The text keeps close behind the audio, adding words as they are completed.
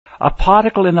A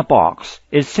particle in a box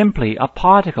is simply a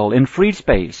particle in free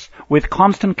space with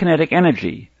constant kinetic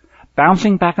energy,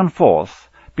 bouncing back and forth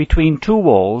between two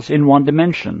walls in one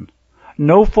dimension.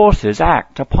 No forces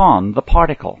act upon the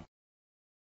particle.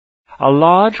 A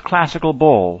large classical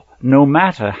ball, no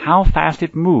matter how fast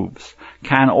it moves,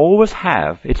 can always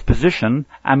have its position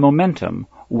and momentum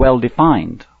well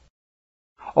defined.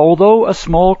 Although a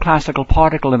small classical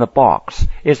particle in a box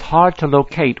is hard to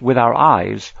locate with our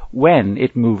eyes when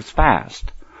it moves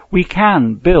fast, we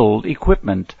can build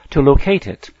equipment to locate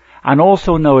it and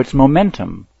also know its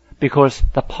momentum because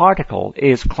the particle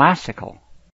is classical.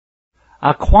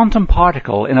 A quantum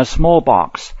particle in a small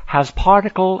box has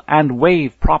particle and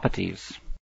wave properties.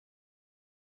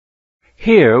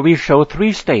 Here we show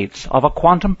three states of a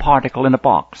quantum particle in a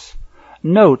box.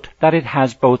 Note that it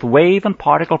has both wave and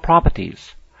particle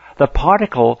properties. The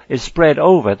particle is spread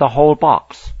over the whole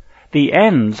box. The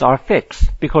ends are fixed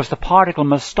because the particle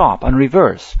must stop and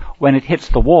reverse when it hits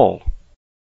the wall.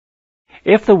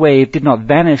 If the wave did not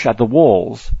vanish at the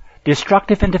walls,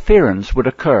 destructive interference would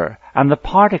occur and the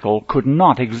particle could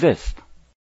not exist.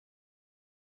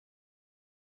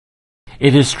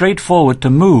 It is straightforward to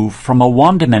move from a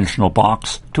one-dimensional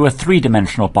box to a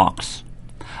three-dimensional box.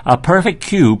 A perfect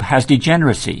cube has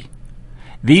degeneracy.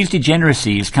 These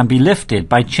degeneracies can be lifted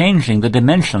by changing the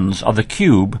dimensions of the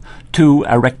cube to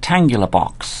a rectangular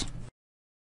box.